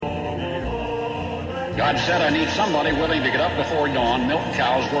God said, I need somebody willing to get up before dawn, milk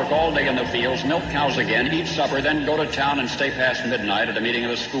cows, work all day in the fields, milk cows again, eat supper, then go to town and stay past midnight at a meeting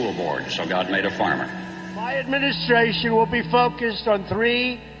of the school board. So God made a farmer. My administration will be focused on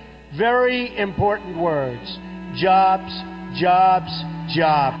three very important words: jobs, jobs,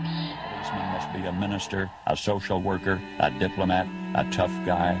 jobs. A policeman must be a minister, a social worker, a diplomat, a tough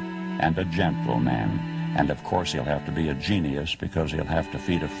guy, and a gentleman. And of course he'll have to be a genius because he'll have to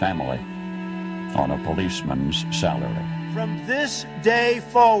feed a family on a policeman's salary. From this day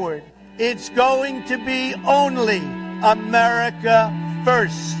forward, it's going to be only America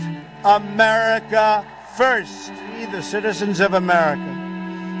first. America first. We, the citizens of America,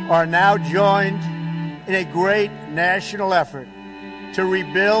 are now joined in a great national effort to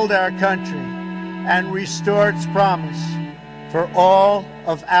rebuild our country and restore its promise for all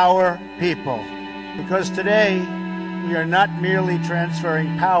of our people. Because today, we are not merely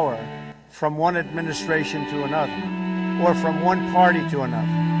transferring power from one administration to another, or from one party to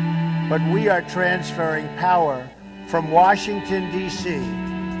another, but we are transferring power from Washington, D.C.,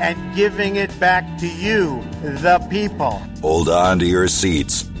 and giving it back to you, the people. Hold on to your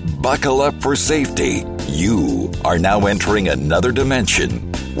seats. Buckle up for safety. You are now entering another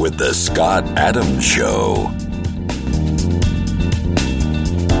dimension with the Scott Adams Show.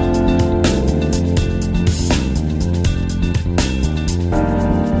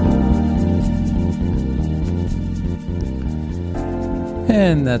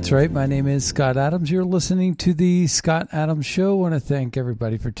 And that's right. My name is Scott Adams. You're listening to the Scott Adams Show. I want to thank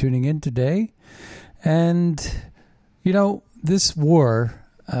everybody for tuning in today. And, you know, this war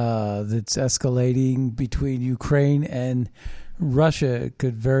that's escalating between Ukraine and Russia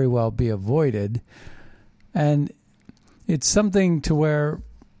could very well be avoided. And it's something to where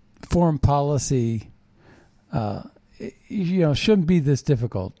foreign policy, shouldn't be this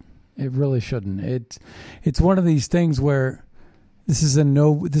difficult. It really shouldn't. It's one of these things where this was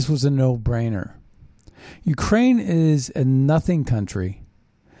a no-brainer. Ukraine is a nothing country,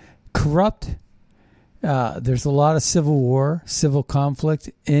 corrupt. There's a lot of civil conflict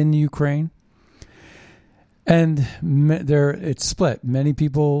in Ukraine, and it's split. Many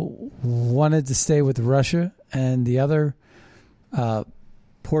people wanted to stay with Russia, and the other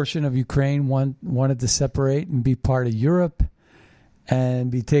portion of Ukraine wanted to separate and be part of Europe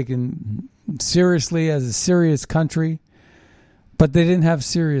and be taken seriously as a serious country. But they didn't have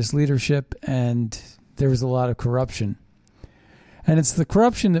serious leadership, and there was a lot of corruption. And it's the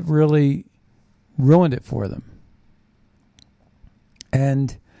corruption that really ruined it for them.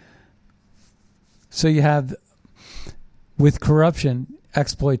 And so you have, with corruption,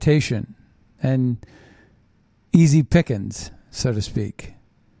 exploitation and easy pickings, so to speak.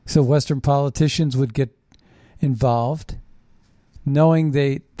 So Western politicians would get involved, knowing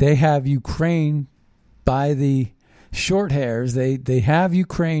they have Ukraine by the short hairs. They have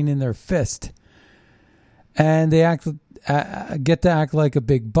Ukraine in their fist, and they get to act like a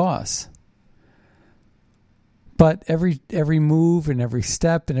big boss. But every move and every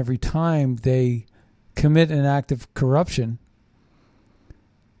step and every time they commit an act of corruption,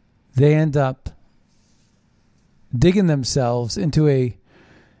 they end up digging themselves into a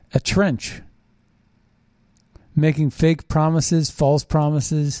trench, making fake promises, false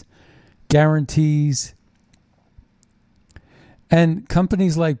promises, guarantees. And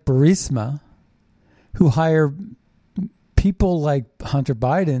companies like Burisma, who hire people like Hunter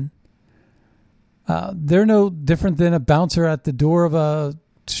Biden, they're no different than a bouncer at the door of a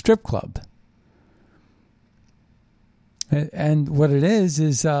strip club. And what it is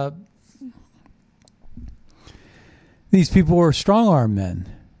these people are strong-arm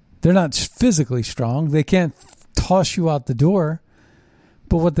men. They're not physically strong. They can't toss you out the door.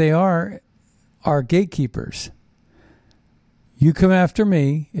 But what they are gatekeepers. You come after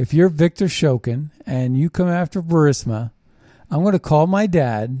me, if you're Victor Shokin and you come after Burisma, I'm going to call my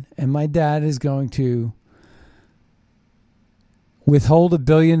dad, and my dad is going to withhold $1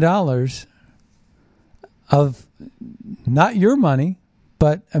 billion of not your money,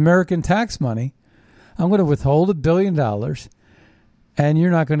 but American tax money. I'm going to withhold $1 billion, and you're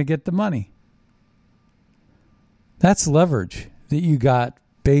not going to get the money. That's leverage that you got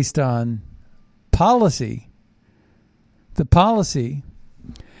based on policy. The policy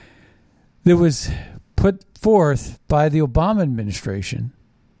that was put forth by the Obama administration.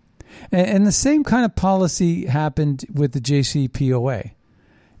 And the same kind of policy happened with the JCPOA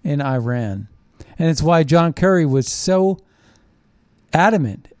in Iran. And it's why John Kerry was so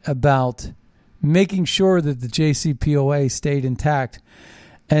adamant about making sure that the JCPOA stayed intact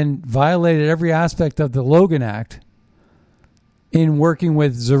and violated every aspect of the Logan Act in working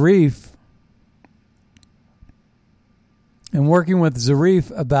with Zarif and working with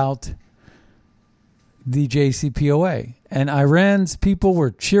Zarif about the JCPOA. And Iran's people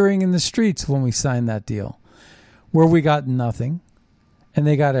were cheering in the streets when we signed that deal, where we got nothing and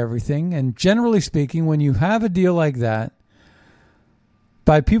they got everything. And generally speaking, when you have a deal like that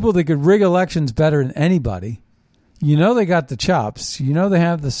by people that could rig elections better than anybody, you know they got the chops, you know they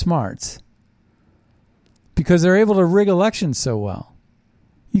have the smarts, because they're able to rig elections so well.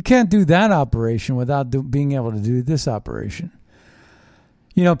 You can't do that operation without being able to do this operation.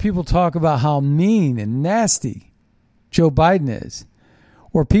 You know, people talk about how mean and nasty Joe Biden is.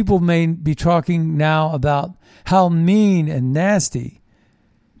 Or people may be talking now about how mean and nasty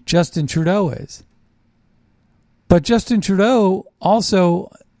Justin Trudeau is. But Justin Trudeau also,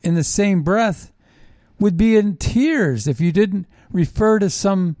 in the same breath, would be in tears if you didn't refer to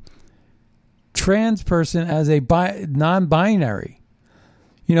some trans person as a non-binary.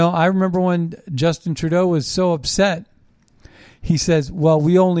 You know, I remember when Justin Trudeau was so upset, he says, well,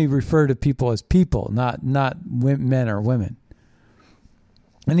 we only refer to people as people, not men or women.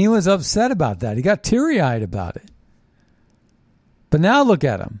 And he was upset about that. He got teary-eyed about it. But now look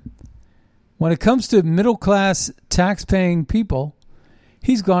at him. When it comes to middle-class tax-paying people,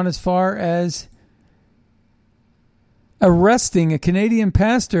 he's gone as far as arresting a Canadian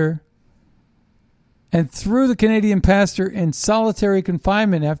pastor and threw the Canadian pastor in solitary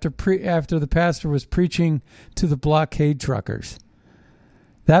confinement after the pastor was preaching to the blockade truckers.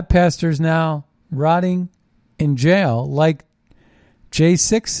 That pastor's now rotting in jail like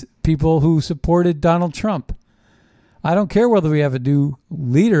J6 people who supported Donald Trump. I don't care whether we have a new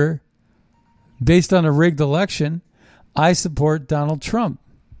leader based on a rigged election. I support Donald Trump.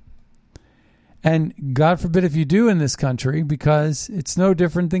 And God forbid if you do in this country, because it's no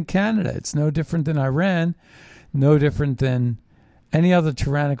different than Canada. It's no different than Iran, no different than any other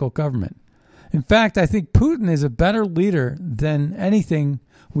tyrannical government. In fact, I think Putin is a better leader than anything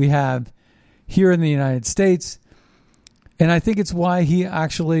we have here in the United States. And I think it's why he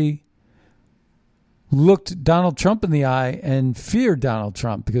actually looked Donald Trump in the eye and feared Donald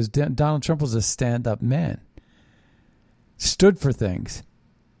Trump, because Donald Trump was a stand-up man. Stood for things.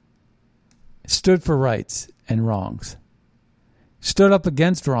 Stood for rights and wrongs. Stood up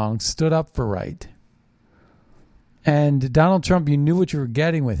against wrongs, stood up for right. And Donald Trump, you knew what you were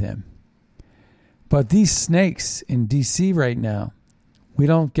getting with him. But these snakes in D.C. right now, we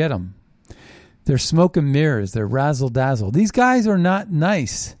don't get them. They're smoke and mirrors. They're razzle-dazzle. These guys are not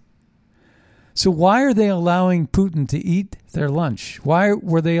nice. So why are they allowing Putin to eat their lunch? Why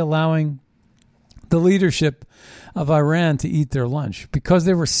were they allowing the leadership of Iran to eat their lunch? Because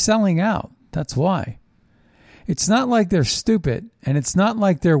they were selling out. That's why. It's not like they're stupid, and it's not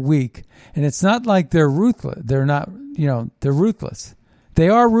like they're weak, and it's not like they're ruthless. They're not, they're ruthless. They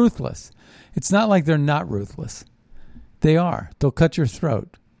are ruthless. It's not like they're not ruthless. They are. They'll cut your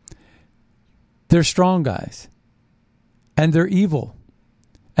throat. They're strong guys, and they're evil,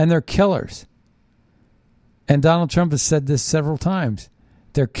 and they're killers. And Donald Trump has said this several times.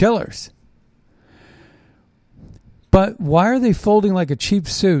 They're killers. But why are they folding like a cheap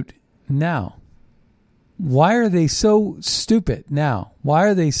suit now? Why are they so stupid now? Why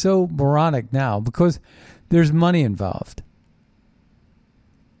are they so moronic now? Because there's money involved.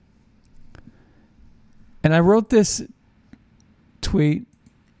 And I wrote this tweet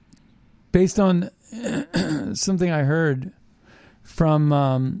based on something I heard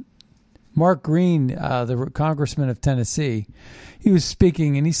from Mark Green, the congressman of Tennessee. He was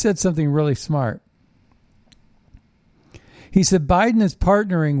speaking and he said something really smart. He said Biden is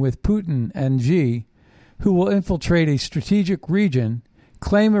partnering with Putin and Xi, who will infiltrate a strategic region,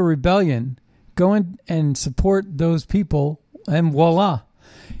 claim a rebellion, go in and support those people, and voila,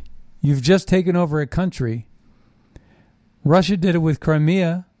 you've just taken over a country. Russia did it with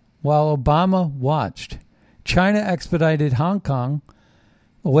Crimea while Obama watched. China expedited Hong Kong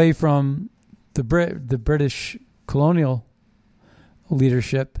away from the British colonial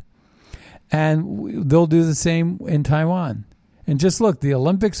leadership, and they'll do the same in Taiwan. And just look, the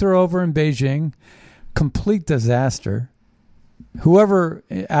Olympics are over in Beijing. Complete disaster. Whoever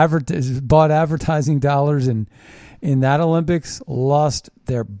bought advertising dollars in that Olympics lost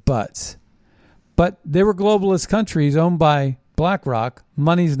their butts. But they were globalist countries owned by BlackRock.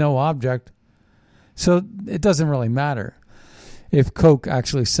 Money's no object. So it doesn't really matter if Coke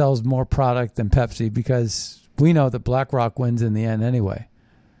actually sells more product than Pepsi, because we know that BlackRock wins in the end anyway.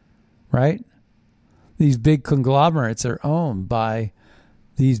 Right? These big conglomerates are owned by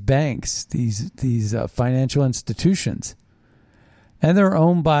these banks, these financial institutions. And they're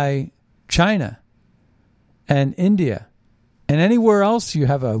owned by China and India. And anywhere else you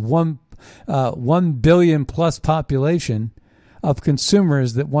have a 1 billion plus population, of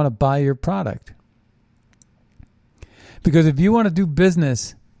consumers that want to buy your product. Because if you want to do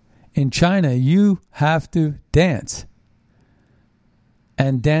business in China, you have to dance.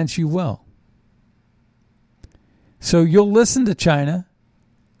 And dance you will. So you'll listen to China.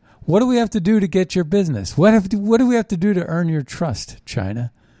 What do we have to do to get your business? What do we have to do to earn your trust,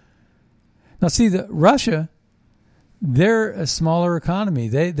 China? Now, see, Russia, they're a smaller economy.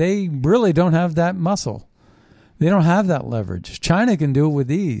 They really don't have that muscle. They don't have that leverage. China can do it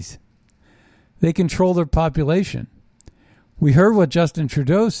with ease. They control their population. We heard what Justin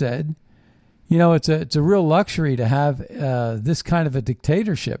Trudeau said. You know, it's a real luxury to have this kind of a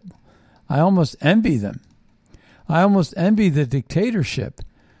dictatorship. I almost envy them. I almost envy the dictatorship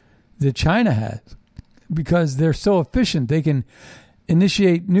that China has because they're so efficient. They can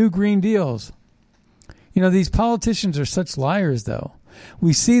initiate new Green Deals. You know, these politicians are such liars, though.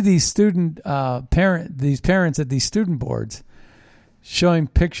 We see these parents at these student boards showing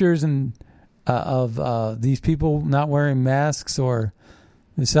pictures of these people not wearing masks, or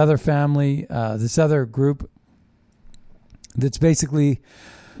this other family, this other group that's basically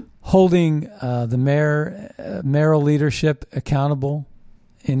holding the mayoral leadership accountable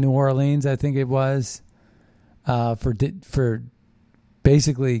in New Orleans, I think it was, for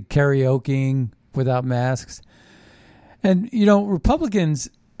basically karaokeing without masks. And, you know, Republicans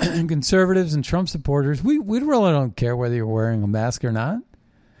and conservatives and Trump supporters, we really don't care whether you're wearing a mask or not.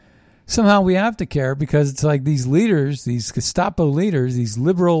 Somehow we have to care because it's like these leaders, these Gestapo leaders, these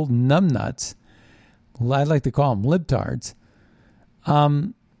liberal numbnuts, I'd like to call them libtards.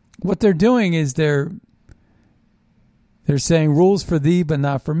 What they're doing is they're saying rules for thee but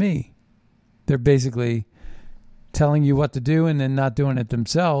not for me. They're basically telling you what to do and then not doing it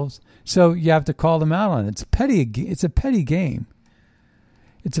themselves. So you have to call them out on it. It's a petty game.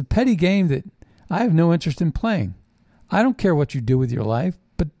 It's a petty game that I have no interest in playing. I don't care what you do with your life,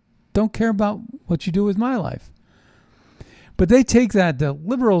 but don't care about what you do with my life. But they take that, the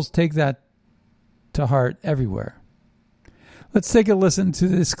liberals take that to heart everywhere. Let's take a listen to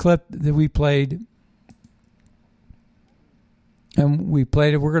this clip that we played. And we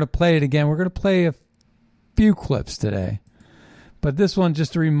played it. We're going to play it again. We're going to play a few clips today. But this one,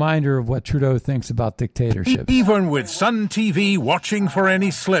 just a reminder of what Trudeau thinks about dictatorship. Even with Sun TV watching for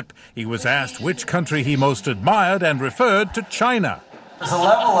any slip, he was asked which country he most admired and referred to China. There's a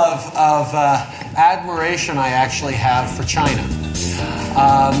level of admiration I actually have for China.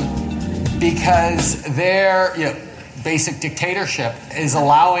 Because their basic dictatorship is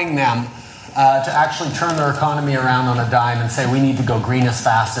allowing them to actually turn their economy around on a dime and say, we need to go green as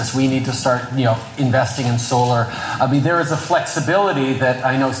fast as we need to start, investing in solar. I mean, there is a flexibility that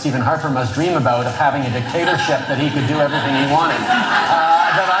I know Stephen Harper must dream about of having a dictatorship that he could do everything he wanted,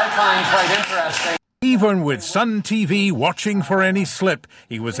 that I find quite interesting. Even with Sun TV watching for any slip,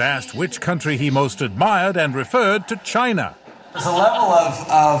 he was asked which country he most admired and referred to China. There's a level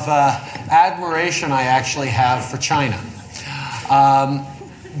of admiration I actually have for China.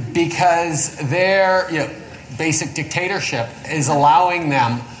 Because their basic dictatorship is allowing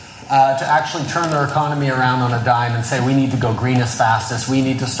them to actually turn their economy around on a dime and say, we need to go green as fast as we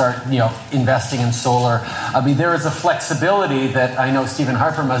need to start, investing in solar. I mean, there is a flexibility that I know Stephen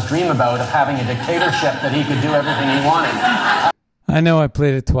Harper must dream about of having a dictatorship that he could do everything he wanted. I know I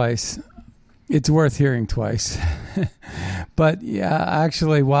played it twice. It's worth hearing twice. But yeah,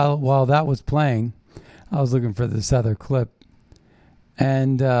 actually, while that was playing, I was looking for this other clip.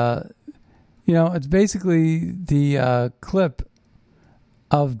 And, it's basically the clip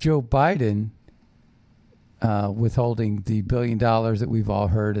of Joe Biden withholding the $1 billion that we've all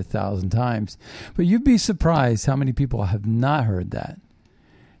heard 1,000 times. But you'd be surprised how many people have not heard that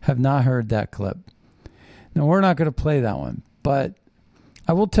clip. Now, we're not going to play that one, but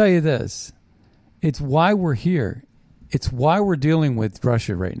I will tell you this. It's why we're here. It's why we're dealing with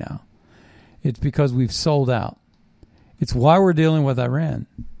Russia right now. It's because we've sold out. It's why we're dealing with Iran.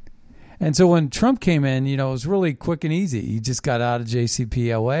 And so when Trump came in, it was really quick and easy. He just got out of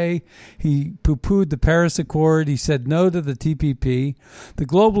JCPOA. He poo-pooed the Paris Accord. He said no to the TPP. The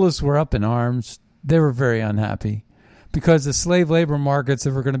globalists were up in arms. They were very unhappy because the slave labor markets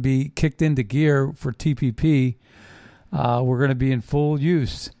that were going to be kicked into gear for TPP were going to be in full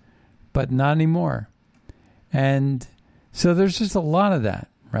use, but not anymore. And so there's just a lot of that,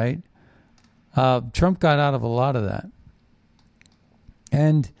 right? Trump got out of a lot of that.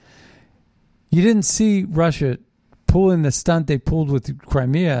 And you didn't see Russia pulling the stunt they pulled with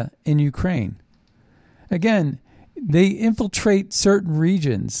Crimea in Ukraine. Again, they infiltrate certain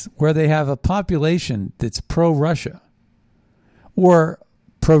regions where they have a population that's pro-Russia or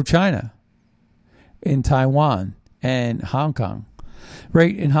pro-China in Taiwan, and Hong Kong.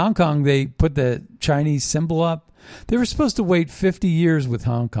 Right, in Hong Kong, they put the Chinese symbol up. They were supposed to wait 50 years with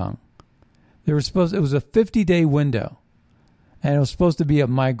Hong Kong. It was a 50-day window, and it was supposed to be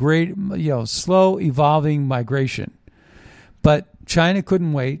a slow evolving migration. But China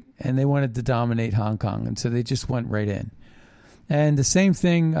couldn't wait, and they wanted to dominate Hong Kong, and so they just went right in. And the same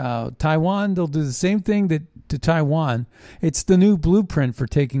thing, Taiwan, they'll do the same thing to Taiwan. It's the new blueprint for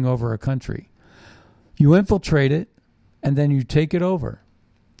taking over a country. You infiltrate it, and then you take it over.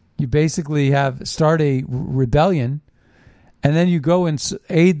 You basically start a rebellion, and then you go and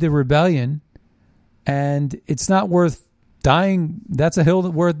aid the rebellion, and it's not worth dying. That's a hill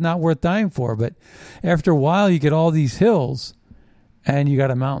not worth dying for. But after a while, you get all these hills, and you got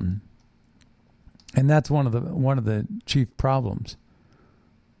a mountain, and that's one of the chief problems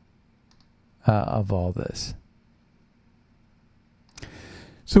of all this.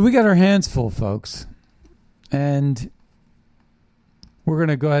 So we got our hands full, folks, and we're going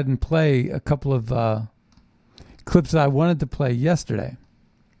to go ahead and play a couple of clips that I wanted to play yesterday.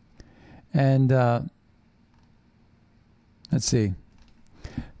 And let's see.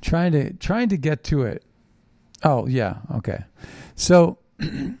 Trying to get to it. Oh, yeah. Okay. So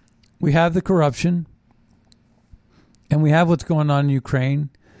we have the corruption, and we have what's going on in Ukraine,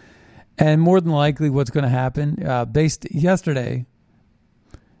 and more than likely what's going to happen. Yesterday,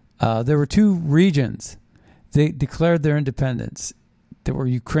 there were two regions. They declared their independence. There were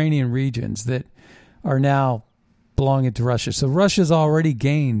Ukrainian regions that are now belonging to Russia. So Russia's already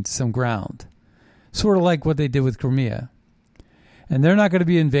gained some ground, sort of like what they did with Crimea. And they're not going to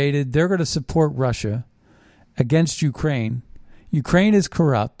be invaded. They're going to support Russia against Ukraine. Ukraine is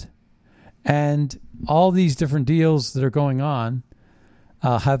corrupt, and all these different deals that are going on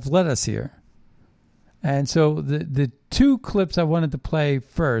have led us here. And so the two clips I wanted to play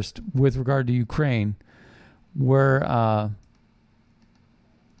first with regard to Ukraine were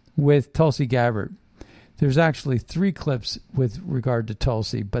with Tulsi Gabbard. There's actually 3 clips with regard to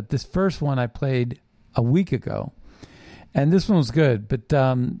Tulsi, but this first one I played a week ago, and this one was good, but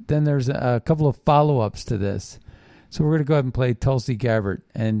then there's a couple of follow-ups to this. So we're going to go ahead and play Tulsi Gabbard,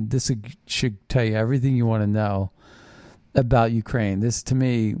 and this should tell you everything you want to know about Ukraine. This, to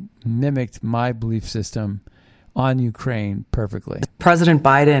me, mimicked my belief system on Ukraine perfectly. President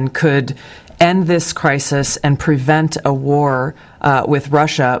Biden could end this crisis and prevent a war with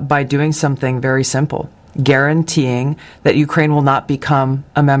Russia by doing something very simple, guaranteeing that Ukraine will not become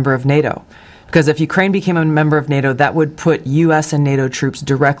a member of NATO. Because if Ukraine became a member of NATO, that would put U.S. and NATO troops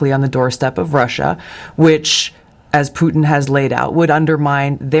directly on the doorstep of Russia, which, as Putin has laid out, would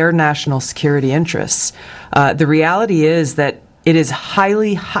undermine their national security interests. The reality is that it is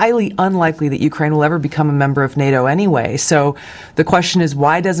highly, highly unlikely that Ukraine will ever become a member of NATO anyway. So the question is,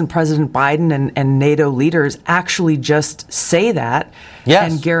 why doesn't President Biden and NATO leaders actually just say that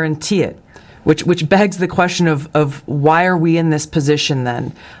and guarantee it? Which begs the question of why are we in this position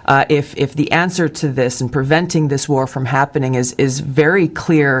then? If the answer to this and preventing this war from happening is very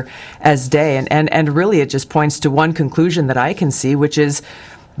clear as day, and really it just points to one conclusion that I can see, which is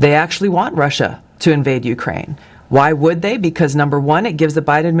they actually want Russia to invade Ukraine. Why would they? Because number one, it gives the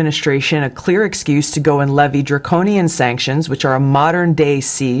Biden administration a clear excuse to go and levy draconian sanctions, which are a modern day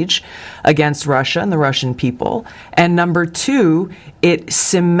siege against Russia and the Russian people. And number two, it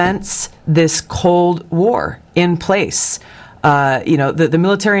cements this Cold War in place. The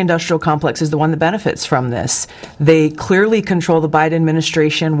military-industrial complex is the one that benefits from this. They clearly control the Biden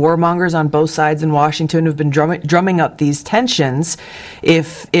administration. Warmongers on both sides in Washington have been drumming up these tensions.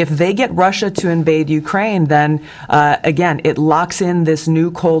 If they get Russia to invade Ukraine, then again, it locks in this new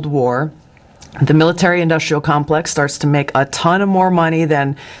Cold War. The military-industrial complex starts to make a ton of more money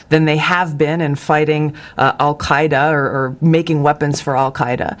than they have been in fighting Al-Qaeda or making weapons for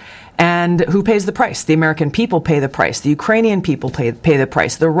Al-Qaeda. And who pays the price? The American people pay the price. The Ukrainian people pay the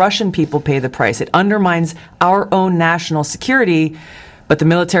price. The Russian people pay the price. It undermines our own national security, but the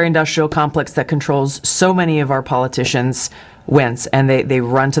military-industrial complex that controls so many of our politicians wins, and they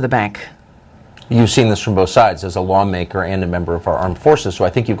run to the bank. You've seen this from both sides as a lawmaker and a member of our armed forces, so I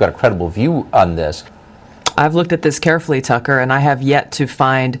think you've got a credible view on this. I've looked at this carefully, Tucker, and I have yet to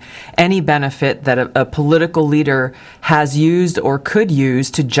find any benefit that a political leader has used or could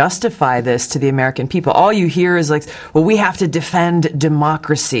use to justify this to the American people. All you hear is like, well, we have to defend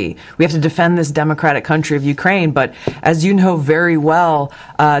democracy. We have to defend this democratic country of Ukraine. But as you know very well,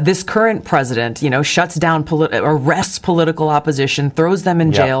 this current president, shuts down, arrests political opposition, throws them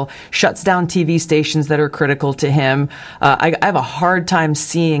in jail, shuts down TV stations that are critical to him. I have a hard time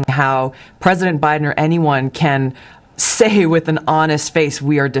seeing how President Biden or anyone can say with an honest face,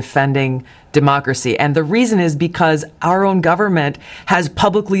 we are defending democracy. And the reason is because our own government has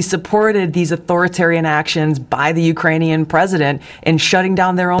publicly supported these authoritarian actions by the Ukrainian president in shutting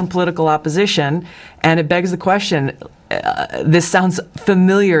down their own political opposition. And it begs the question, this sounds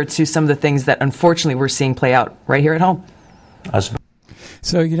familiar to some of the things that unfortunately we're seeing play out right here at home.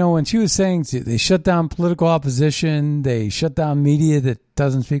 So, when she was saying they shut down political opposition, they shut down media that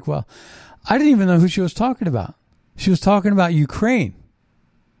doesn't speak well, I didn't even know who she was talking about. She was talking about Ukraine.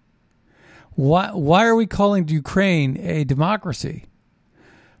 Why are we calling Ukraine a democracy?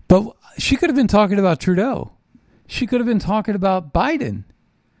 But she could have been talking about Trudeau. She could have been talking about Biden.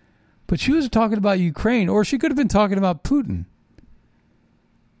 But she was talking about Ukraine, or she could have been talking about Putin.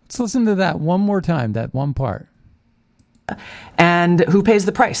 Let's listen to that one more time, that one part. And who pays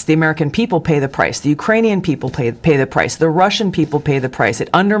the price? The American people pay the price. The Ukrainian people pay the price. The Russian people pay the price. It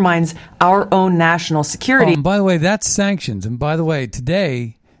undermines our own national security. And by the way, that's sanctions. And by the way,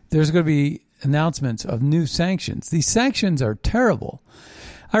 today there's going to be announcements of new sanctions. These sanctions are terrible.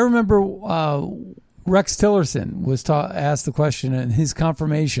 I remember Rex Tillerson was asked the question in his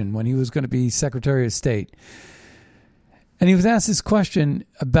confirmation when he was going to be Secretary of State. And he was asked this question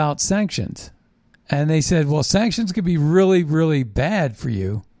about sanctions. And they said, well, sanctions could be really, really bad for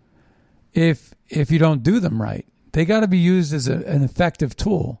you if you don't do them right. They got to be used as an effective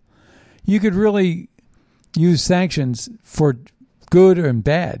tool. You could really use sanctions for good and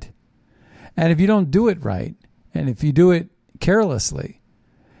bad. And if you don't do it right, and if you do it carelessly,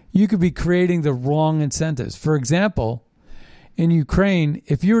 you could be creating the wrong incentives. For example, in Ukraine,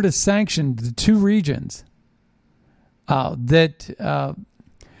 if you were to sanction the two regions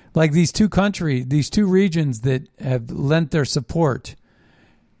like these two regions that have lent their support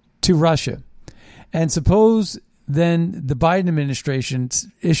to Russia. And suppose then the Biden administration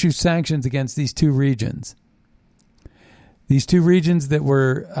issues sanctions against these two regions. These two regions that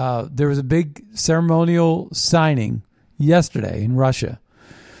were, there was a big ceremonial signing yesterday in Russia.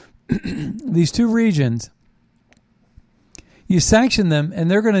 These two regions, you sanction them and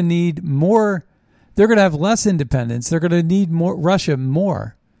they're going to need more, they're going to have less independence. They're going to need more Russia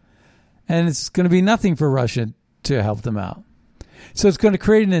more. And it's going to be nothing for Russia to help them out. So it's going to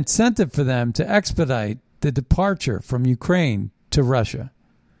create an incentive for them to expedite the departure from Ukraine to Russia.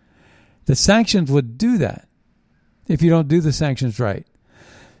 The sanctions would do that if you don't do the sanctions right.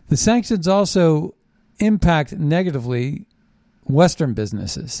 The sanctions also impact negatively Western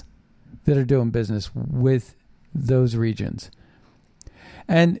businesses that are doing business with those regions.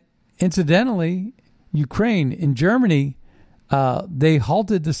 And incidentally, Ukraine, in Germany, they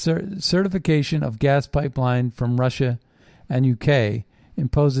halted the certification of gas pipeline from Russia and UK,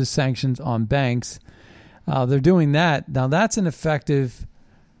 imposes sanctions on banks. They're doing that. Now, that's an effective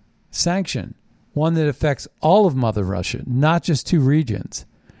sanction, one that affects all of Mother Russia, not just two regions.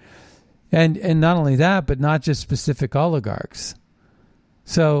 And not only that, but not just specific oligarchs.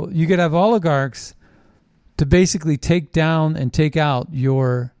 So you could have oligarchs to basically take down and take out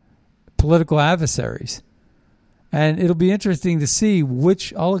your political adversaries. And it'll be interesting to see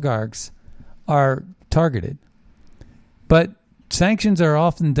which oligarchs are targeted. But sanctions are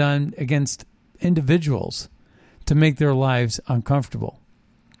often done against individuals to make their lives uncomfortable.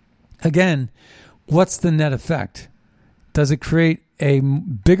 Again, what's the net effect? Does it create a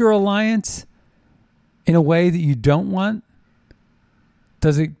bigger alliance in a way that you don't want?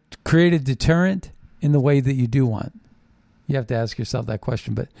 Does it create a deterrent in the way that you do want? You have to ask yourself that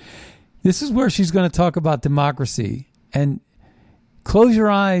question. But this is where she's going to talk about democracy. And close your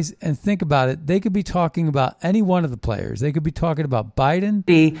eyes and think about it. They could be talking about any one of the players. They could be talking about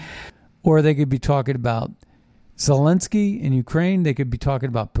Biden, or they could be talking about Zelensky in Ukraine. They could be talking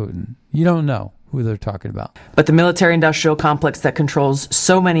about Putin. You don't know who they're talking about. But the military-industrial complex that controls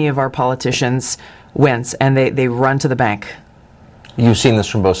so many of our politicians wins, and they run to the bank. You've seen this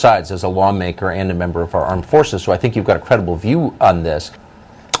from both sides as a lawmaker and a member of our armed forces, so I think you've got a credible view on this.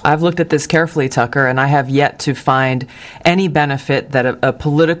 I've looked at this carefully, Tucker, and I have yet to find any benefit that a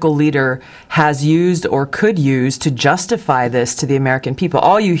political leader has used or could use to justify this to the American people.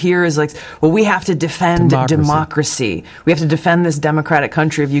 All you hear is like, well, we have to defend democracy. We have to defend this democratic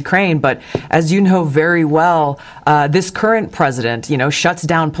country of Ukraine. But as you know very well, this current president, shuts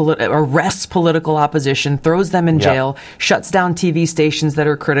down, arrests political opposition, throws them in jail, shuts down TV stations that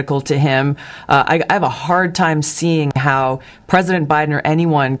are critical to him. I have a hard time seeing how President Biden or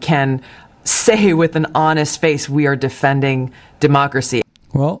anyone can say with an honest face, we are defending democracy.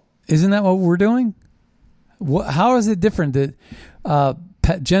 Well, isn't that what we're doing? How is it different that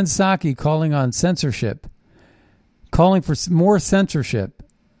Jen Psaki calling on censorship, calling for more censorship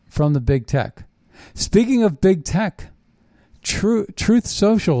from the big tech? Speaking of big tech, Truth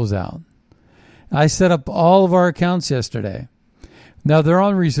Social is out. I set up all of our accounts yesterday. Now, they're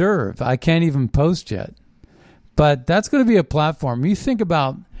on reserve. I can't even post yet. But that's going to be a platform. You think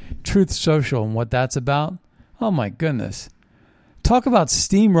about Truth Social and what that's about. Oh, my goodness. Talk about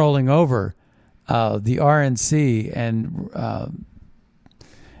steamrolling over the RNC and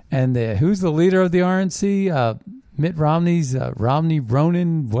who's the leader of the RNC? Mitt Romney's Romney,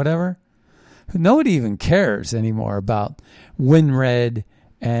 Ronan, whatever. Nobody even cares anymore about WinRed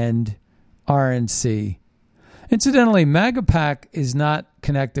and RNC. Incidentally, MAGA PAC is not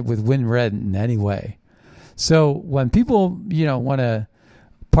connected with WinRed in any way. So when people, want to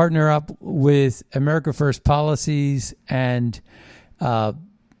partner up with America First policies and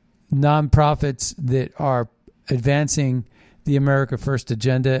nonprofits that are advancing the America First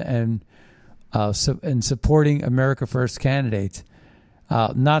agenda and supporting America First candidates,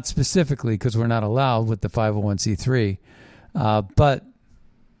 not specifically because we're not allowed with the 501c3, but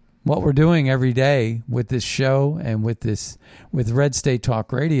what we're doing every day with this show and with Red State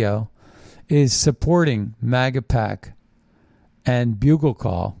Talk Radio is supporting MAGA PAC and Bugle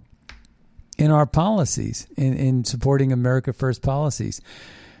Call in our policies, in supporting America First policies.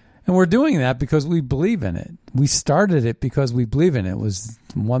 And we're doing that because we believe in it. We started it because we believe in it. It was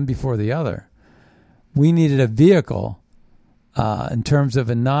one before the other. We needed a vehicle in terms of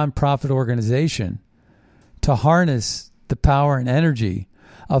a nonprofit organization to harness the power and energy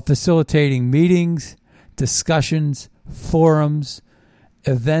of facilitating meetings, discussions, forums,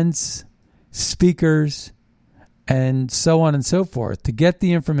 events, speakers, and so on and so forth to get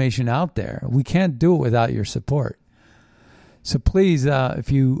the information out there. We can't do it without your support. So please,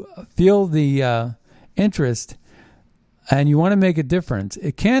 if you feel the interest and you want to make a difference,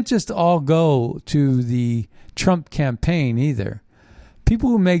 it can't just all go to the Trump campaign either. People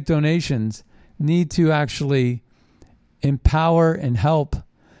who make donations need to actually empower and help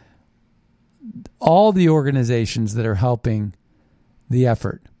all the organizations that are helping the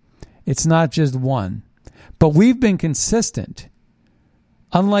effort. It's not just one. But we've been consistent,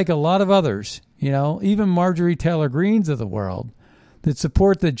 unlike a lot of others, even Marjorie Taylor Greenes of the world that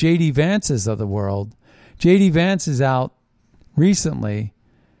support the J.D. Vances of the world. J.D. Vance is out recently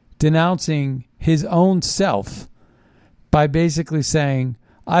denouncing his own self by basically saying,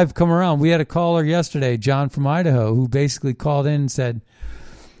 I've come around. We had a caller yesterday, John from Idaho, who basically called in and said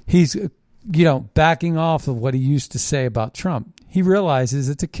he's, backing off of what he used to say about Trump. He realizes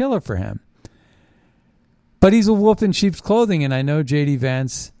it's a killer for him. But he's a wolf in sheep's clothing, and I know J.D.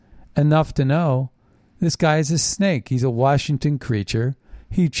 Vance enough to know this guy is a snake. He's a Washington creature.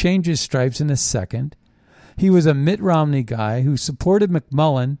 He changes stripes in a second. He was a Mitt Romney guy who supported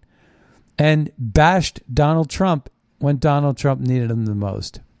McMullen and bashed Donald Trump when Donald Trump needed him the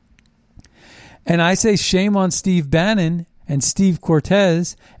most. And I say shame on Steve Bannon and Steve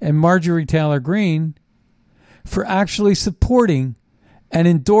Cortez and Marjorie Taylor Greene for actually supporting and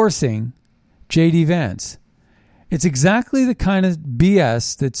endorsing J.D. Vance. It's exactly the kind of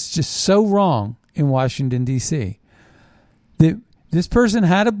BS that's just so wrong in Washington, D.C. This person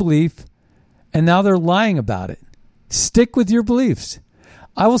had a belief, and now they're lying about it. Stick with your beliefs.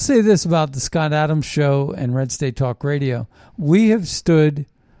 I will say this about the Scott Adams Show and Red State Talk Radio. We have stood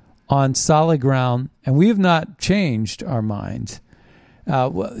on solid ground, and we have not changed our minds.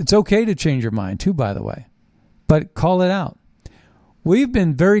 It's okay to change your mind, too, by the way. But call it out. We've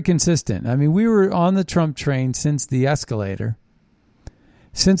been very consistent. I mean, we were on the Trump train since the escalator.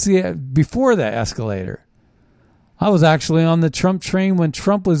 Before the escalator. I was actually on the Trump train when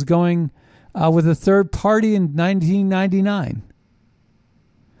Trump was going with a third party in 1999.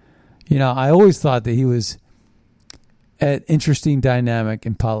 I always thought that he was an interesting dynamic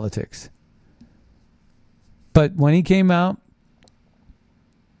in politics. But when he came out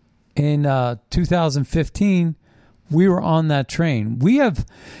in 2015, we were on that train.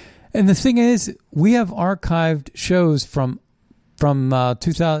 And the thing is, we have archived shows from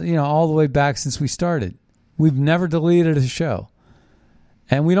 2000, all the way back since we started. We've never deleted a show.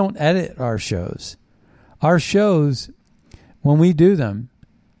 And we don't edit our shows. Our shows, when we do them,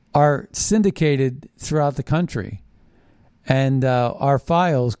 are syndicated throughout the country. And our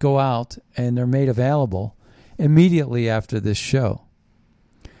files go out and they're made available immediately after this show.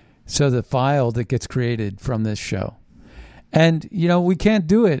 So the file that gets created from this show. And, we can't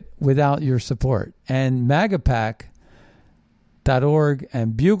do it without your support. And MAGAPAC.org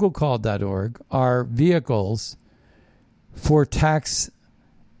and BugleCall.org are vehicles for tax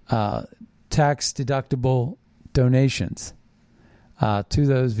deductible donations to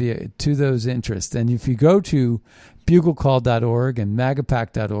those interests. And if you go to BugleCall.org and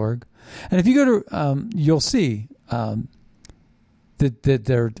MAGAPAC.org, And if you go to, you'll see that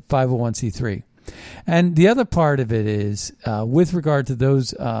they're 501c3. And the other part of it is, with regard to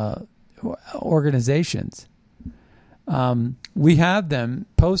those organizations, we have them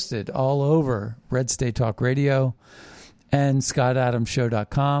posted all over Red State Talk Radio and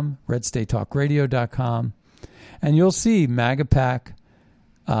ScottAdamsShow.com, RedStateTalkRadio.com. And you'll see MAGA PAC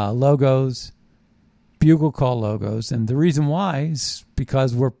logos, Bugle Call logos. And the reason why is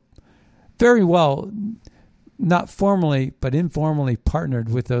because we're very well, not formally, but informally partnered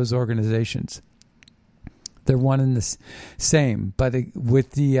with those organizations. They're one and the same. But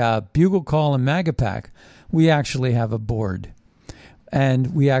with the Bugle Call and MAGA PAC, we actually have a board.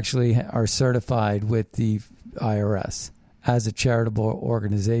 And we actually are certified with the IRS as a charitable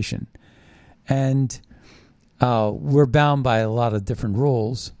organization. And we're bound by a lot of different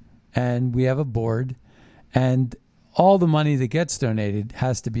rules. And we have a board. And all the money that gets donated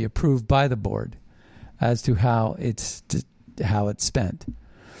has to be approved by the board as to how it's spent.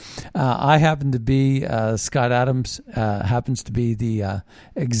 I happen to be, Scott Adams happens to be the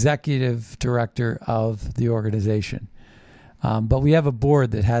executive director of the organization. But we have a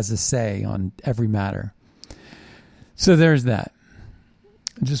board that has a say on every matter. So there's that.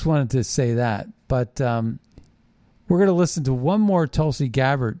 I just wanted to say that. But we're going to listen to one more Tulsi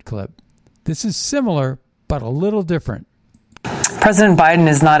Gabbard clip. This is similar, but a little different. President Biden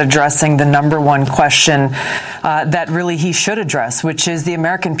is not addressing the number one question that really he should address, which is the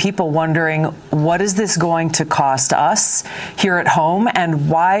American people wondering, what is this going to cost us here at home, and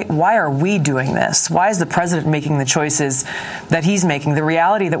why are we doing this? Why is the president making the choices that he's making? The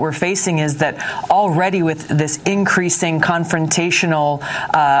reality that we're facing is that already with this increasing confrontational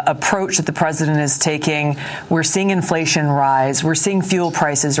approach that the president is taking, we're seeing inflation rise, we're seeing fuel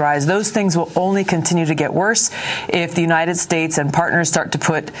prices rise. Those things will only continue to get worse if the United States and partners start to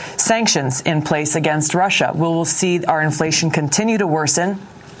put sanctions in place against Russia. We will see our inflation continue to worsen.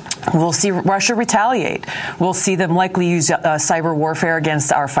 We'll see Russia retaliate. We'll see them likely use cyber warfare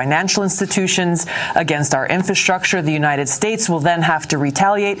against our financial institutions, against our infrastructure. The United States will then have to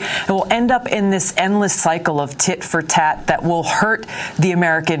retaliate, and we'll end up in this endless cycle of tit for tat that will hurt the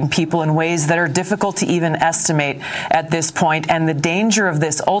American people in ways that are difficult to even estimate at this point. And the danger of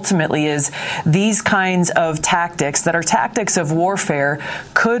this ultimately is these kinds of tactics that are tactics of warfare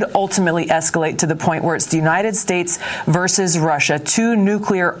could ultimately escalate to the point where it's the United States versus Russia, two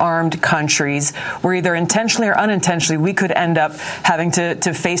nuclear armed countries, where either intentionally or unintentionally we could end up having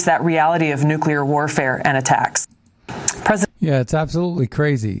to face that reality of nuclear warfare and attacks. Yeah, it's absolutely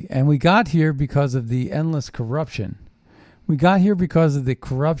crazy. And we got here because of the endless corruption. We got here because of the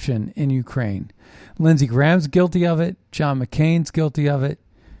corruption in Ukraine. Lindsey Graham's guilty of it. John McCain's guilty of it.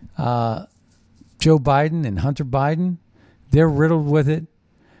 Joe Biden and Hunter Biden, they're riddled with it.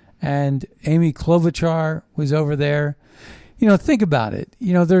 And Amy Klobuchar was over there. You know, think about it.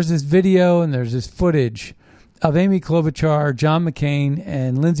 You know, there's this video and there's this footage of Amy Klobuchar, John McCain,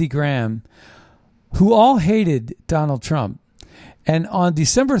 and Lindsey Graham, who all hated Donald Trump. And on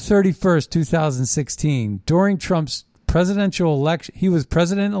December 31st, 2016, during Trump's presidential election, he was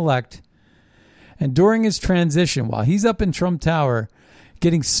president-elect, and during his transition, while he's up in Trump Tower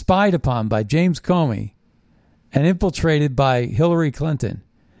getting spied upon by James Comey and infiltrated by Hillary Clinton,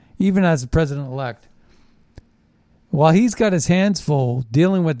 even as the president-elect, while he's got his hands full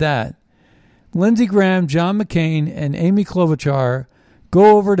dealing with that, Lindsey Graham, John McCain, and Amy Klobuchar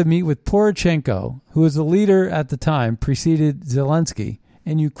go over to meet with Poroshenko, who was the leader at the time, preceded Zelensky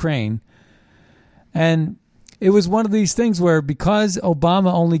in Ukraine. And it was one of these things where because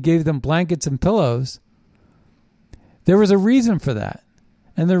Obama only gave them blankets and pillows, there was a reason for that.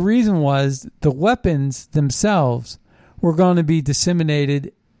 And the reason was the weapons themselves were going to be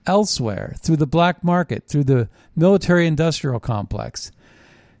disseminated elsewhere through the black market, through the military-industrial complex.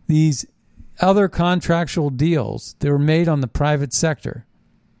 These other contractual deals, they were made on the private sector.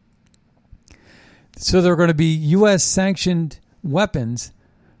 So they're going to be U.S.-sanctioned weapons,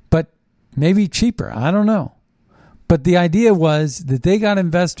 but maybe cheaper. I don't know. But the idea was that they got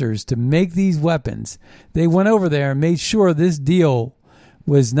investors to make these weapons. They went over there and made sure this deal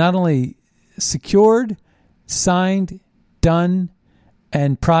was not only secured, signed, done,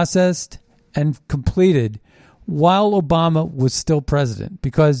 and processed and completed while Obama was still president.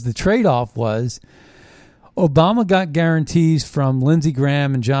 Because the trade-off was Obama got guarantees from Lindsey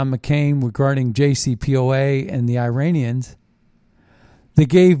Graham and John McCain regarding JCPOA and the Iranians. They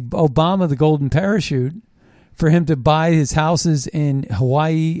gave Obama the golden parachute for him to buy his houses in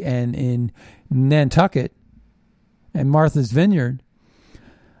Hawaii and in Nantucket and Martha's Vineyard,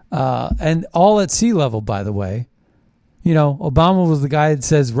 and all at sea level, by the way. Obama was the guy that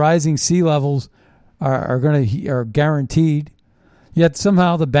says rising sea levels are guaranteed. Yet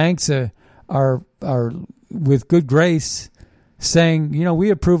somehow the banks are with good grace saying, we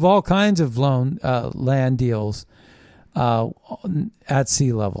approve all kinds of land deals at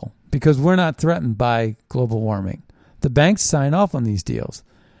sea level because we're not threatened by global warming. The banks sign off on these deals.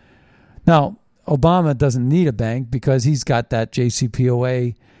 Now, Obama doesn't need a bank because he's got that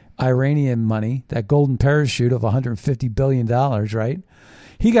JCPOA Iranian money, that golden parachute of $150 billion, right?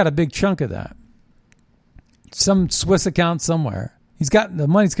 He got a big chunk of that. Some Swiss account somewhere. He's got the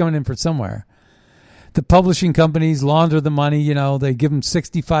money's coming in from somewhere. The publishing companies launder the money. They give him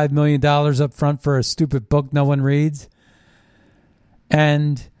 $65 million up front for a stupid book no one reads.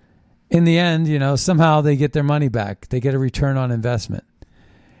 And in the end, somehow they get their money back. They get a return on investment.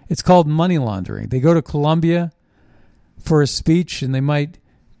 It's called money laundering. They go to Colombia for a speech, and they might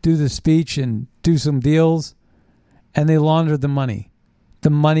do the speech and do some deals, and they launder the money. The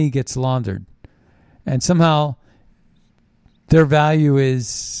money gets laundered. And somehow their value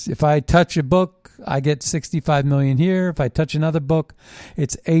is, if I touch a book, I get $65 million here. If I touch another book,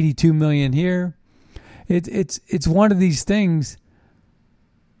 it's $82 million here. It's one of these things,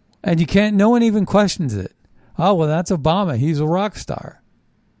 and no one even questions it. Oh, well, that's Obama. He's a rock star.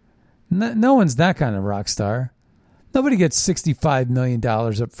 No one's that kind of rock star. Nobody gets $65 million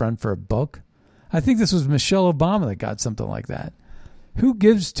up front for a book. I think this was Michelle Obama that got something like that. Who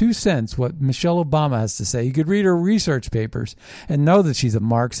gives 2 cents what Michelle Obama has to say? You could read her research papers and know that she's a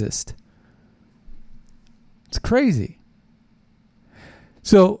Marxist. It's crazy.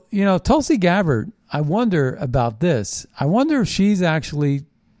 So, Tulsi Gabbard, I wonder about this. I wonder if she's actually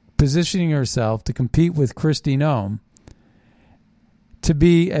positioning herself to compete with Kristi Noem to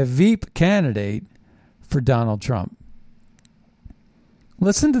be a Veep candidate for Donald Trump.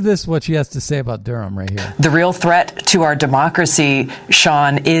 Listen to this, what she has to say about Durham right here. The real threat to our democracy,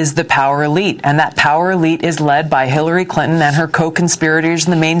 Sean, is the power elite. And that power elite is led by Hillary Clinton and her co-conspirators in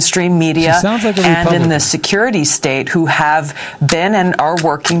the mainstream media and in the security state who have been and are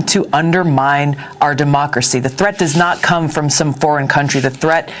working to undermine our democracy. The threat does not come from some foreign country. The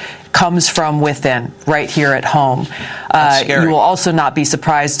threat comes from within, right here at home. You will also not be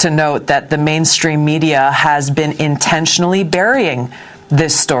surprised to note that the mainstream media has been intentionally burying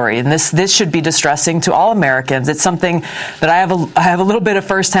this story, and this should be distressing to all Americans. It's something that I have a little bit of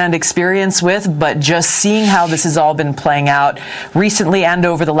firsthand experience with, but just seeing how this has all been playing out recently and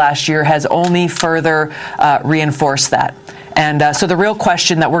over the last year has only further reinforced that. And so the real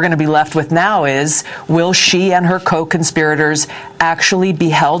question that we're going to be left with now is, will she and her co-conspirators actually be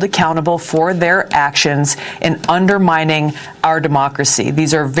held accountable for their actions in undermining our democracy?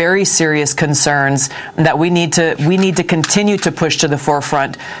 These are very serious concerns that we need to continue to push to the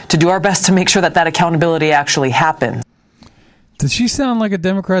forefront to do our best to make sure that accountability actually happens. Does she sound like a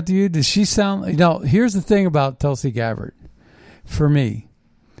Democrat to you? Does she sound... here's the thing about Tulsi Gabbard, for me.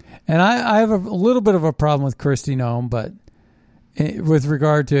 And I have a little bit of a problem with Kristi Noem, but with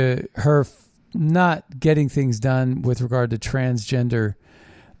regard to her not getting things done with regard to transgender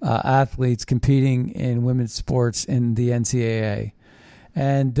athletes competing in women's sports in the NCAA.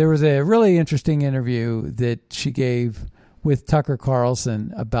 And there was a really interesting interview that she gave with Tucker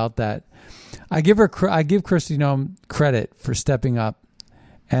Carlson about that. I give Kristi Noem credit for stepping up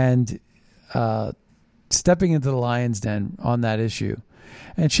and stepping into the lion's den on that issue.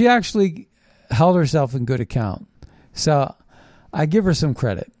 And she actually held herself in good account. So I give her some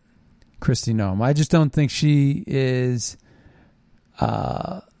credit, Kristi Noem. I just don't think she is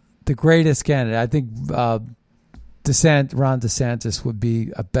the greatest candidate. I think Ron DeSantis would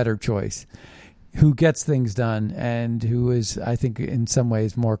be a better choice, who gets things done and who is, I think, in some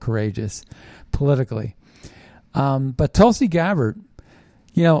ways more courageous politically. But Tulsi Gabbard,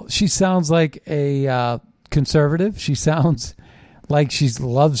 she sounds like a conservative. She sounds like she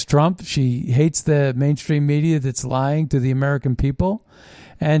loves Trump. She hates the mainstream media that's lying to the American people.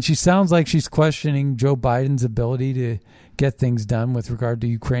 And she sounds like she's questioning Joe Biden's ability to get things done with regard to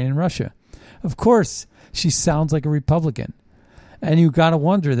Ukraine and Russia. Of course, she sounds like a Republican. And you got to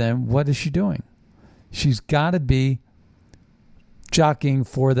wonder then, what is she doing? She's got to be jockeying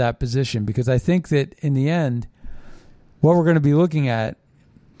for that position, because I think that in the end, what we're going to be looking at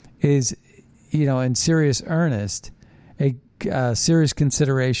is, in serious earnest, a serious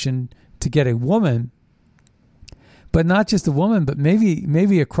consideration to get a woman, but not just a woman, but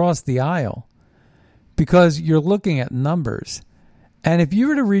maybe across the aisle, because you're looking at numbers. And if you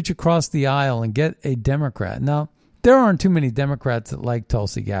were to reach across the aisle and get a Democrat, now there aren't too many Democrats that like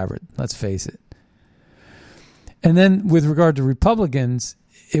Tulsi Gabbard, let's face it. And then with regard to Republicans,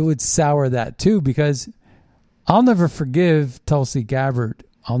 it would sour that too, because I'll never forgive Tulsi Gabbard.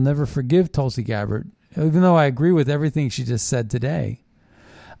 I'll never forgive Tulsi Gabbard, even though I agree with everything she just said today.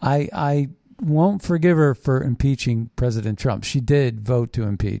 I won't forgive her for impeaching President Trump. She did vote to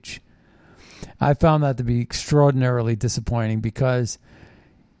impeach. I found that to be extraordinarily disappointing because,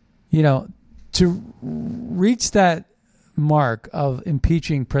 to reach that mark of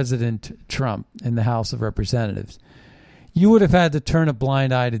impeaching President Trump in the House of Representatives, you would have had to turn a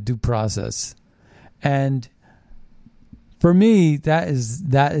blind eye to due process. And for me, that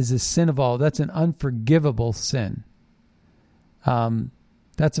is a sin of all. That's an unforgivable sin.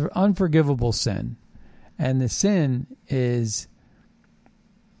 That's an unforgivable sin. And the sin is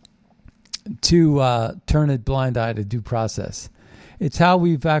to turn a blind eye to due process. It's how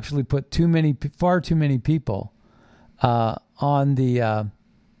we've actually put far too many people on the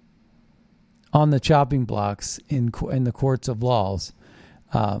chopping blocks in the courts of laws,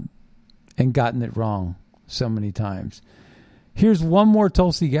 and gotten it wrong so many times. Here's one more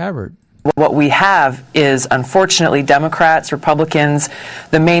Tulsi Gabbard. What we have is, unfortunately, Democrats, Republicans,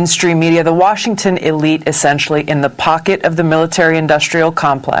 the mainstream media, the Washington elite, essentially in the pocket of the military-industrial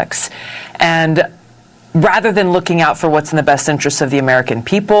complex. And rather than looking out for what's in the best interests of the American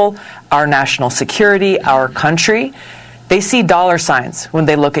people, our national security, our country, they see dollar signs when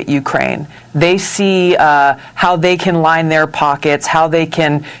they look at Ukraine. They see how they can line their pockets, how they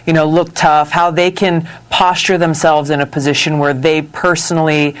can, look tough, how they can posture themselves in a position where they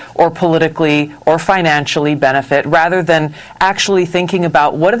personally or politically or financially benefit, rather than actually thinking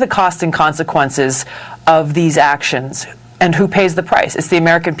about what are the costs and consequences of these actions and who pays the price. It's the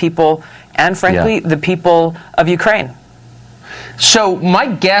American people and, frankly, the people of Ukraine. So my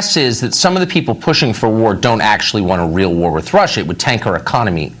guess is that some of the people pushing for war don't actually want a real war with Russia. It would tank our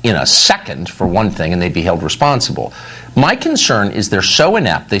economy in a second, for one thing, and they'd be held responsible. My concern is they're so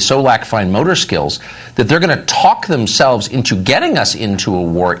inept, they so lack fine motor skills, that they're going to talk themselves into getting us into a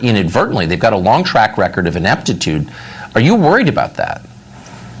war inadvertently. They've got a long track record of ineptitude. Are you worried about that?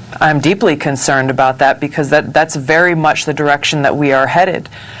 I'm deeply concerned about that because that's very much the direction that we are headed.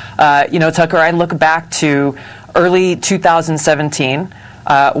 Tucker, I look back to early 2017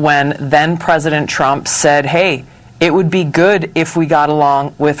 when then President Trump said, hey, it would be good if we got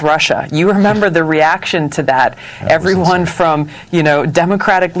along with Russia. You remember the reaction to that. Everyone from,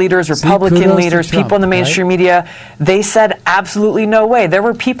 Democratic leaders, Republican leaders, Trump, people in the mainstream media, they said absolutely no way. There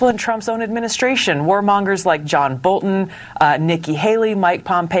were people in Trump's own administration, warmongers like John Bolton, Nikki Haley, Mike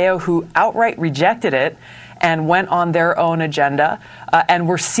Pompeo, who outright rejected it and went on their own agenda. And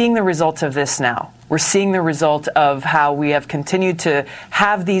we're seeing the results of this now. We're seeing the result of how we have continued to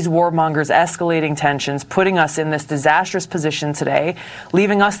have these warmongers escalating tensions, putting us in this disastrous position today,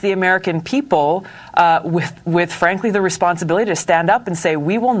 leaving us, the American people, with frankly, the responsibility to stand up and say,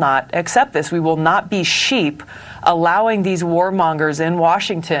 we will not accept this. We will not be sheep allowing these warmongers in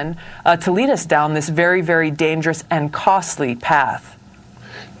Washington to lead us down this very, very dangerous and costly path.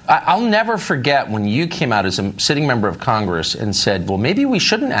 I'll never forget when you came out as a sitting member of Congress and said, well, maybe we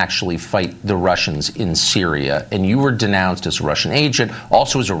shouldn't actually fight the Russians in Syria. And you were denounced as a Russian agent,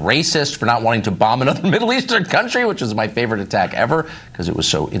 also as a racist for not wanting to bomb another Middle Eastern country, which is my favorite attack ever because it was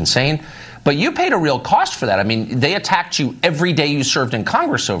so insane. But you paid a real cost for that. I mean, they attacked you every day you served in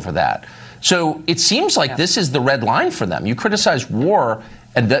Congress over that. So it seems like this is the red line for them. You criticize war,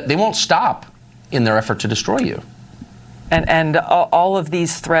 and they won't stop in their effort to destroy you. And all of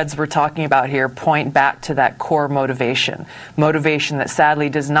these threads we're talking about here point back to that core motivation that sadly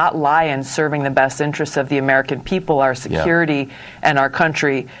does not lie in serving the best interests of the American people, our security, and our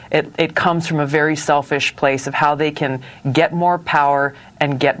country. It comes from a very selfish place of how they can get more power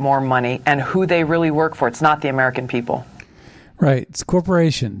and get more money, and who they really work for. It's not the American people. Right. It's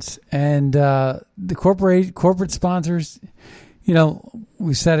corporations. And the corporate sponsors,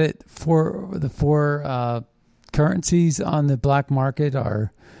 we said it for the four currencies on the black market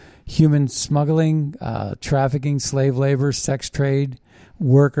are human smuggling, trafficking, slave labor, sex trade,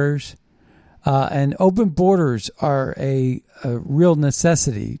 workers, and open borders are a real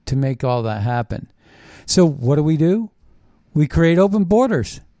necessity to make all that happen. So what do? We create open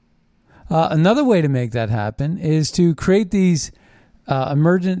borders. Another way to make that happen is to create these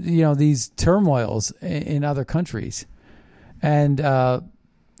emergent, these turmoils in other countries and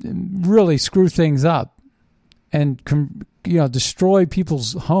really screw things up. And destroy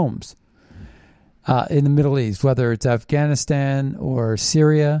people's homes in the Middle East, whether it's Afghanistan or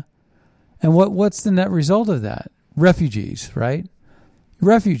Syria. And what's the net result of that? Refugees, right?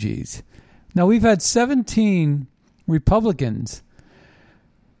 Refugees. Now, we've had 17 Republicans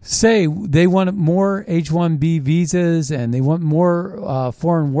say they want more H-1B visas and they want more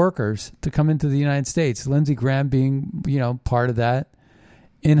foreign workers to come into the United States. Lindsey Graham being, part of that.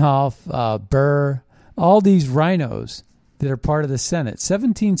 Inhofe, Burr, all these rhinos that are part of the Senate.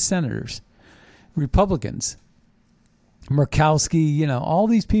 17 senators, Republicans, Murkowski, all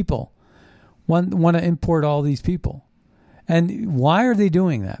these people want to import all these people. And why are they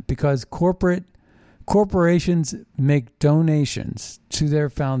doing that? Because corporations make donations to their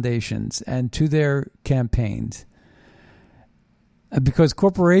foundations and to their campaigns. Because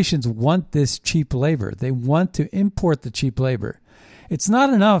corporations want this cheap labor. They want to import the cheap labor. It's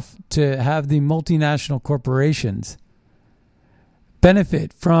not enough to have the multinational corporations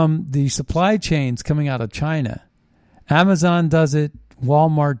benefit from the supply chains coming out of China. Amazon does it.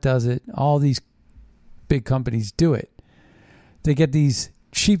 Walmart does it. All these big companies do it. They get these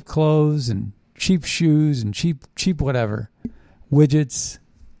cheap clothes and cheap shoes and cheap whatever, widgets,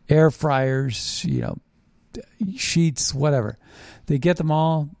 air fryers, sheets, whatever. They get them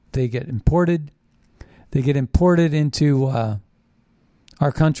all. They get imported. They get imported into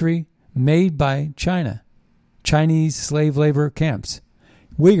our country, made by China. Chinese slave labor camps.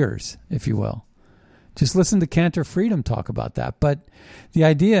 Uyghurs, if you will. Just listen to Cantor Freedom talk about that. But the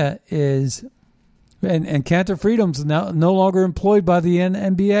idea is, and Cantor Freedom's now no longer employed by the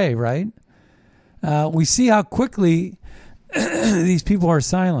NBA, right? We see how quickly these people are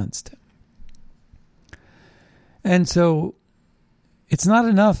silenced. And so it's not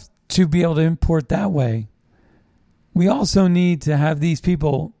enough to be able to import that way. We also need to have these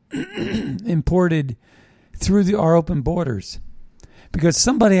people imported through our open borders, because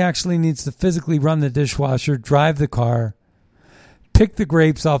somebody actually needs to physically run the dishwasher, drive the car, pick the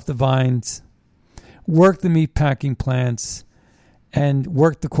grapes off the vines, work the meat packing plants, and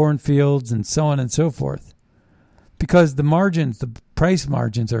work the cornfields and so on and so forth. Because the price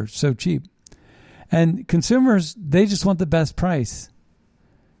margins are so cheap. And consumers, they just want the best price.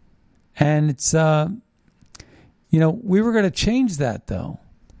 And it's, we were going to change that, though.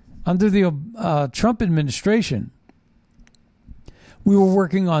 Under the Trump administration, we were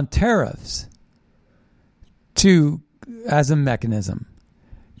working on tariffs as a mechanism.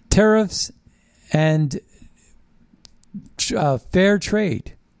 Tariffs and fair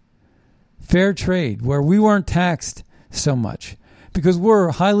trade, where we weren't taxed so much because we're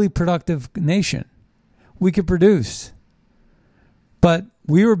a highly productive nation. We could produce, but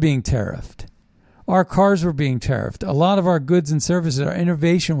we were being tariffed. Our cars were being tariffed. A lot of our goods and services, our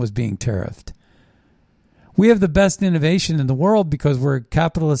innovation was being tariffed. We have the best innovation in the world because we're a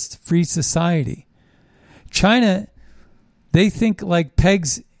capitalist free society. China, they think like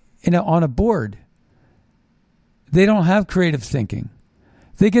pegs on a board. They don't have creative thinking.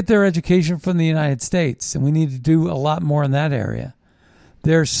 They get their education from the United States, and we need to do a lot more in that area.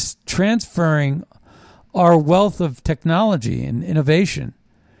 They're transferring our wealth of technology and innovation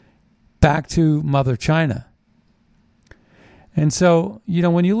back to Mother China. And so,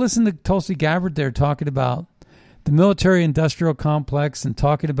 when you listen to Tulsi Gabbard there talking about the military-industrial complex and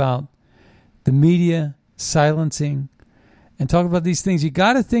talking about the media silencing and talking about these things, you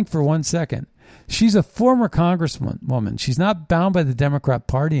got to think for 1 second. She's a former congresswoman. She's not bound by the Democrat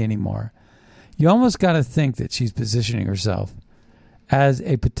Party anymore. You almost got to think that she's positioning herself as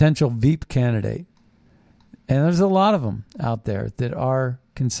a potential Veep candidate. And there's a lot of them out there that are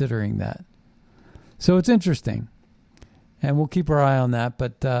considering that. So it's interesting. And we'll keep our eye on that.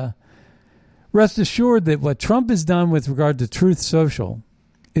 But rest assured that what Trump has done with regard to Truth Social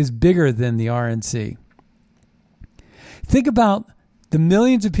is bigger than the RNC. Think about the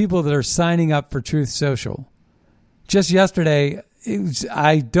millions of people that are signing up for Truth Social. Just yesterday,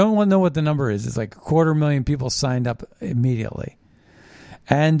 I don't want to know what the number is. It's like 250,000 people signed up immediately.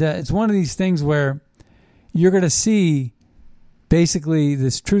 And it's one of these things where you're going to see basically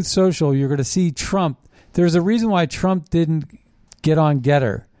this Truth Social, you're going to see Trump. There's a reason why Trump didn't get on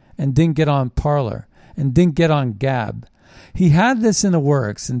Getter and didn't get on Parler and didn't get on Gab. He had this in the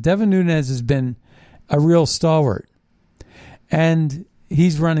works, and Devin Nunes has been a real stalwart. And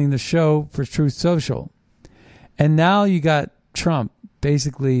he's running the show for Truth Social. And now you got Trump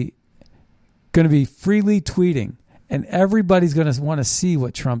basically going to be freely tweeting, and everybody's going to want to see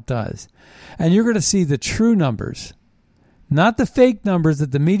what Trump does. And you're going to see the true numbers, not the fake numbers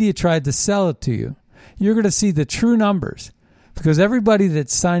that the media tried to sell it to you. You're going to see the true numbers, because everybody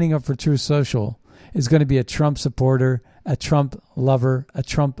that's signing up for Truth Social is going to be a Trump supporter, a Trump lover, a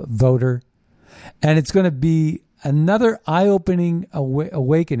Trump voter. And it's going to be another eye-opening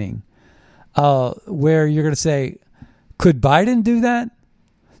awakening where you're going to say, could Biden do that?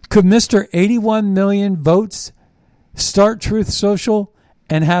 Could Mr. 81 million votes start Truth Social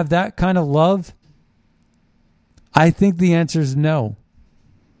and have that kind of love? I think the answer is no.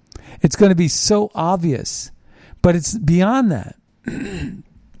 It's going to be so obvious, but it's beyond that. The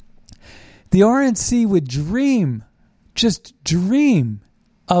RNC would just dream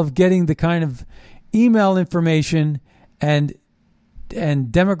of getting the kind of email information and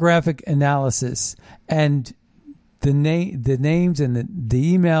demographic analysis and the names and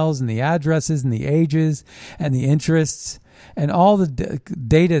the emails and the addresses and the ages and the interests and all the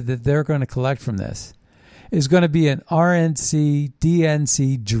data that they're going to collect from this is going to be an RNC,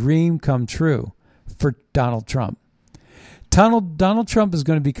 DNC dream come true for Donald Trump. Donald Trump is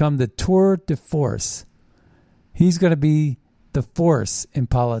going to become the tour de force. He's going to be the force in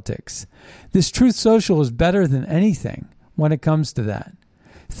politics. This Truth Social is better than anything when it comes to that.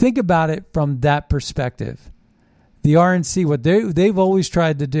 Think about it from that perspective. The RNC, what they've always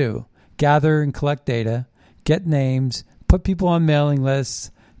tried to do, gather and collect data, get names, put people on mailing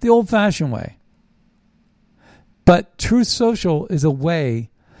lists, the old-fashioned way. But Truth Social is a way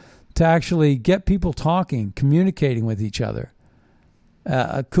to actually get people talking, communicating with each other.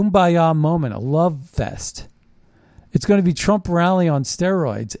 A kumbaya moment, a love fest. It's going to be Trump rally on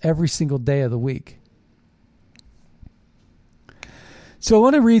steroids every single day of the week. So I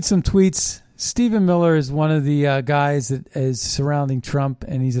want to read some tweets. Stephen Miller is one of the guys that is surrounding Trump,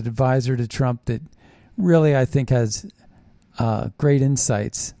 and he's an advisor to Trump that really, I think, has great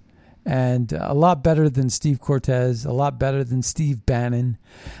insights. And a lot better than Steve Cortez, a lot better than Steve Bannon,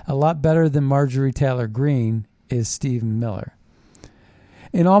 a lot better than Marjorie Taylor Greene is Stephen Miller.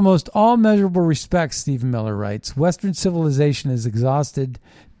 In almost all measurable respects, Stephen Miller writes, Western civilization is an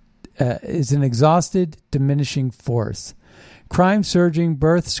exhausted, diminishing force. Crime surging,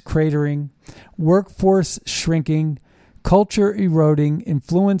 births cratering, workforce shrinking, culture eroding,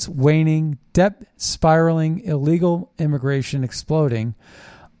 influence waning, debt spiraling, illegal immigration exploding,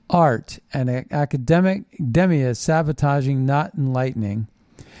 art and academia sabotaging, not enlightening.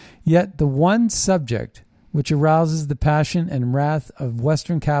 Yet the one subject which arouses the passion and wrath of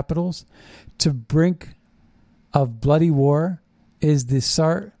Western capitals to brink of bloody war is the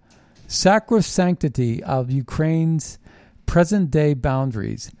sacrosanctity of Ukraine's present-day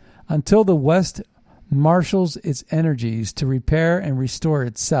boundaries. Until the West marshals its energies to repair and restore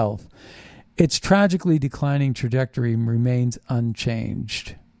itself, its tragically declining trajectory remains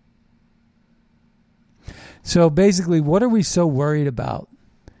unchanged. So basically, what are we so worried about?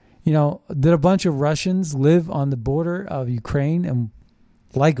 You know, did a bunch of Russians live on the border of Ukraine and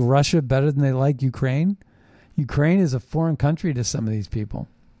like Russia better than they like Ukraine? Ukraine is a foreign country to some of these people.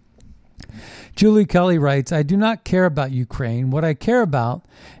 Julie Kelly writes, I do not care about Ukraine. What I care about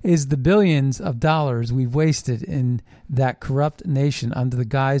is the billions of dollars we've wasted in that corrupt nation under the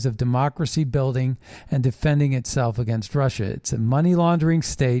guise of democracy building and defending itself against Russia. It's a money laundering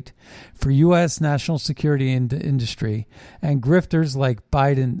state for U.S. national security industry and grifters like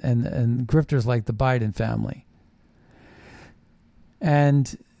Biden and grifters like the Biden family.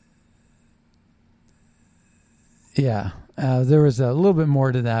 And yeah. There was a little bit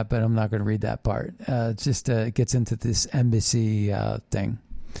more to that, but I'm not going to read that part. It gets into this embassy thing.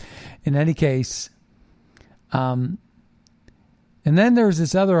 In any case, and then there was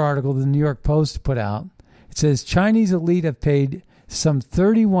this other article the New York Post put out. It says Chinese elite have paid some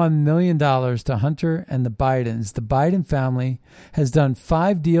 $31 million to Hunter and the Bidens. The Biden family has done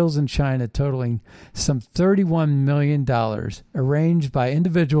 5 deals in China totaling some $31 million, arranged by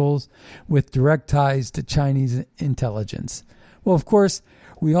individuals with direct ties to Chinese intelligence. Well, of course,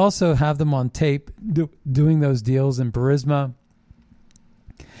 we also have them on tape doing those deals in Burisma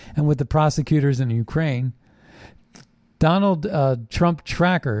and with the prosecutors in Ukraine. Donald Trump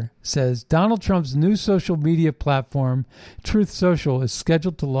Tracker says Donald Trump's new social media platform, Truth Social, is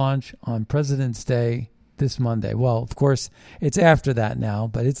scheduled to launch on President's Day this Monday. Well, of course, it's after that now,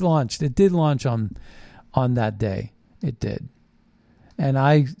 but it's launched. It did launch on that day. It did. And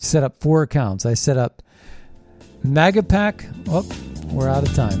I set up 4 accounts. I set up MAGAPAC. Oh, we're out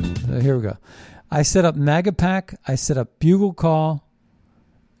of time. So here we go. I set up MAGAPAC. I set up Bugle Call.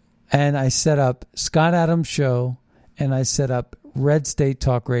 And I set up Scott Adams Show. And I set up Red State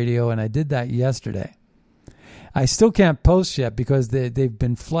Talk Radio, and I did that yesterday. I still can't post yet because they've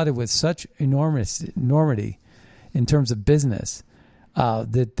been flooded with such enormity in terms of business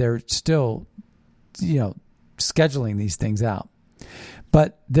that they're still, scheduling these things out.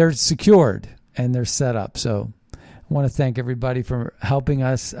 But they're secured and they're set up. So I want to thank everybody for helping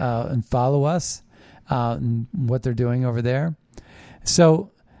us and follow us and what they're doing over there.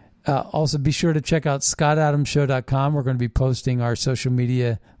 So also be sure to check out scottadamshow.com. We're going to be posting our social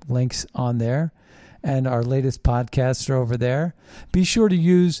media links on there. and our latest podcasts are over there. Be sure to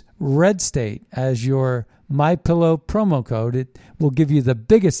use Red State as your MyPillow promo code. It will give you the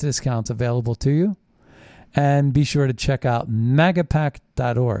biggest discounts available to you. And be sure to check out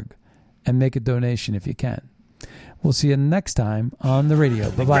magapack.org and make a donation if you can. We'll see you next time on the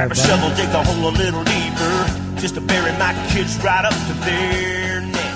radio. Bye-bye, everybody. Grab a shovel, dig the hole a little deeper, just to bury my kids right up to their neck.